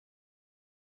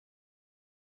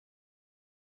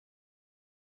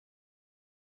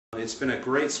It's been a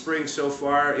great spring so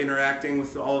far, interacting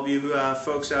with all of you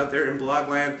folks out there in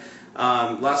Blogland.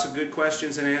 Lots of good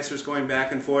questions and answers going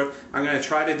back and forth. I'm going to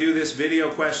try to do this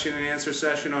video question and answer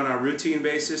session on a routine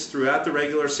basis throughout the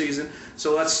regular season.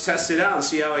 So let's test it out and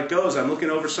see how it goes. I'm looking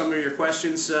over some of your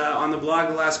questions on the blog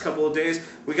the last couple of days.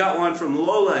 We got one from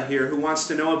Lola here who wants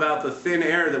to know about the thin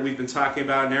air that we've been talking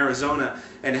about in Arizona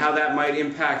and how that might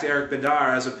impact Erik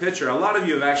Bedard as a pitcher. A lot of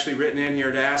you have actually written in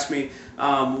here to ask me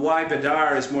why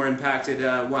Bedard is more impacted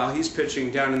while he's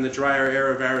pitching down in the drier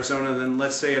air of Arizona than,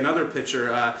 let's say, another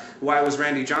pitcher. Why was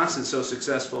Randy Johnson so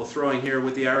successful throwing here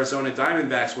with the Arizona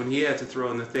Diamondbacks when he had to throw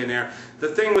in the thin air? The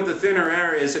thing with the thinner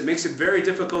air is it makes it very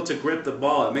difficult to grip the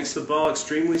ball. It makes the ball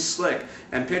extremely slick.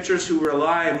 And pitchers who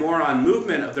rely more on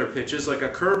movement of their pitches, like a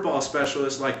curveball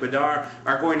specialist like Bedard,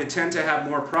 are going to tend to have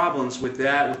more problems with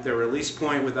that, with their release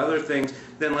point, with other things,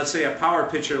 than, let's say, a power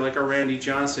pitcher like a Randy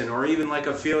Johnson, or even like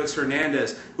a Felix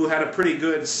Hernandez, who had a pretty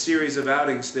good series of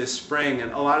outings this spring.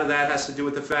 And a lot of that has to do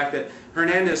with the fact that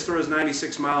Hernandez throws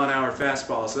 96-mile-an-hour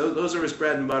fastballs. Those are his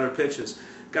bread and butter pitches.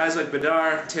 Guys like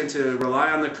Bedard tend to rely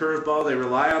on the curveball. They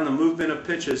rely on the movement of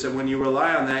pitches, and when you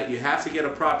rely on that, you have to get a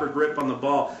proper grip on the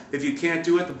ball. If you can't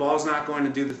do it, the ball's not going to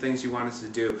do the things you want it to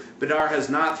do. Bedard has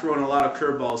not thrown a lot of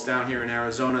curveballs down here in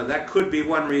Arizona. That could be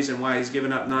one reason why he's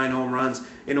given up 9 home runs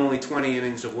in only 20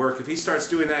 innings of work. If he starts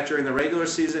doing that during the regular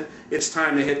season, it's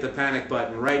time to hit the panic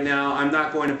button. Right now, I'm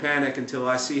not going to panic until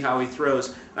I see how he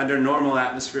throws under normal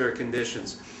atmospheric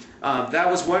conditions. That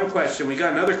was one question. We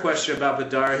got another question about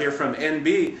Bedard here from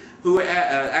NB, who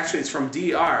actually it's from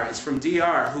DR. It's from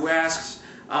DR, who asks,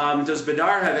 does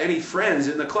Bedard have any friends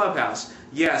in the clubhouse?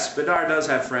 Yes, Bedard does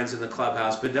have friends in the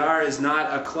clubhouse. Bedard is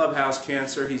not a clubhouse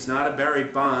cancer. He's not a Barry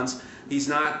Bonds. He's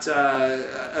not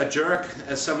a jerk,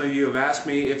 as some of you have asked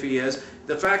me if he is.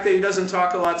 The fact that he doesn't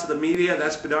talk a lot to the media,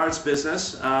 that's Bedard's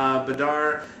business.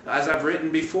 Bedard, as I've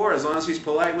written before, as long as he's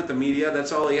polite with the media,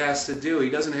 that's all he has to do. He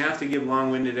doesn't have to give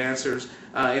long-winded answers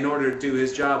in order to do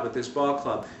his job with this ball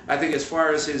club. I think as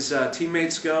far as his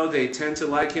teammates go, they tend to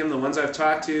like him. The ones I've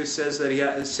talked to say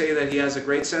that he has a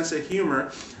great sense of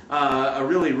humor, a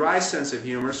really wry sense of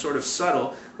humor, sort of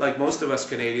subtle, like most of us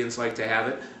Canadians like to have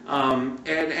it.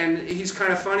 And he's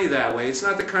kind of funny that way. It's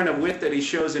not the kind of wit that he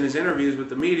shows in his interviews with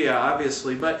the media,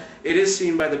 obviously, but it is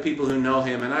seen by the people who know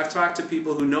him. And I've talked to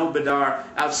people who know Bedard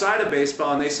outside of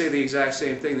baseball, and they say the exact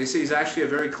same thing. They say he's actually a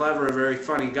very clever, a very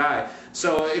funny guy.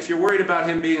 So if you're worried about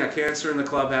him being a cancer in the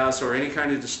clubhouse or any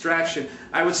kind of distraction,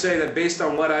 I would say that based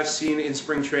on what I've seen in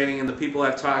spring training and the people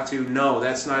I've talked to, no,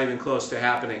 that's not even close to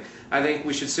happening. I think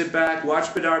we should sit back,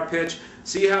 watch Bedard pitch,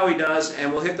 see how he does,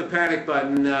 and we'll hit the panic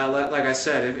button, like I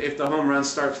said, if the home runs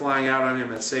start flying out on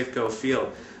him at Safeco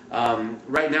Field.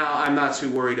 Right now, I'm not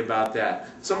too worried about that.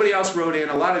 Somebody else wrote in,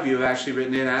 a lot of you have actually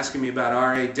written in asking me about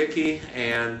R.A. Dickey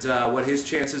and what his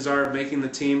chances are of making the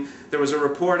team. There was a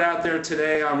report out there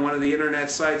today on one of the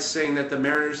internet sites saying that the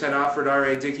Mariners had offered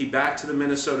R.A. Dickey back to the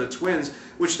Minnesota Twins,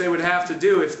 which they would have to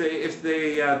do if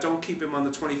they don't keep him on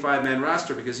the 25-man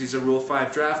roster because he's a Rule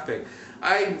 5 draft pick.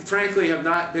 I frankly have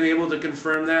not been able to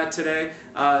confirm that today.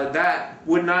 That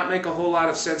would not make a whole lot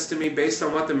of sense to me based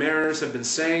on what the Mariners have been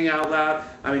saying out loud.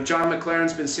 I mean, John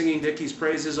McLaren's been singing Dickey's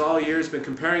praises all year. He's been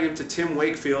comparing him to Tim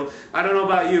Wakefield. I don't know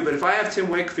about you, but if I have Tim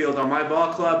Wakefield on my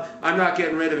ball club, I'm not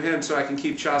getting rid of him so I can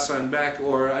keep Cha-Sung Beck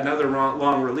or another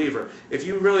long reliever. If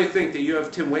you really think that you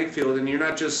have Tim Wakefield and you're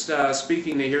not just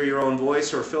speaking to hear your own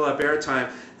voice or fill up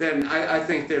airtime, then I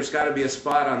think there's got to be a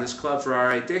spot on this club for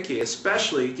R.A. Dickey,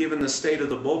 especially given the state of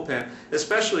the bullpen,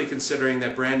 especially considering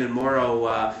that Brandon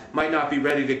Morrow might not be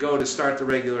ready to go to start the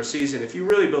regular season. If you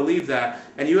really believe that,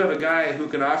 and you have a guy who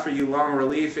can offer you long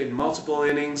relief in multiple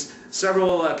innings,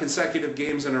 several consecutive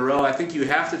games in a row, I think you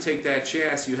have to take that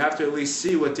chance. You have to at least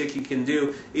see what Dickey can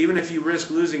do. Even if you risk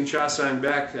losing Cha-Sung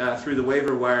Beck through the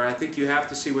waiver wire, I think you have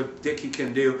to see what Dickey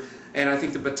can do. And I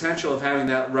think the potential of having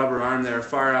that rubber arm there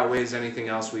far outweighs anything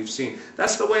else we've seen.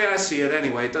 That's the way I see it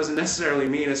anyway. It doesn't necessarily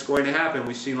mean it's going to happen.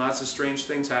 We've seen lots of strange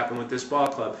things happen with this ball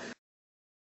club.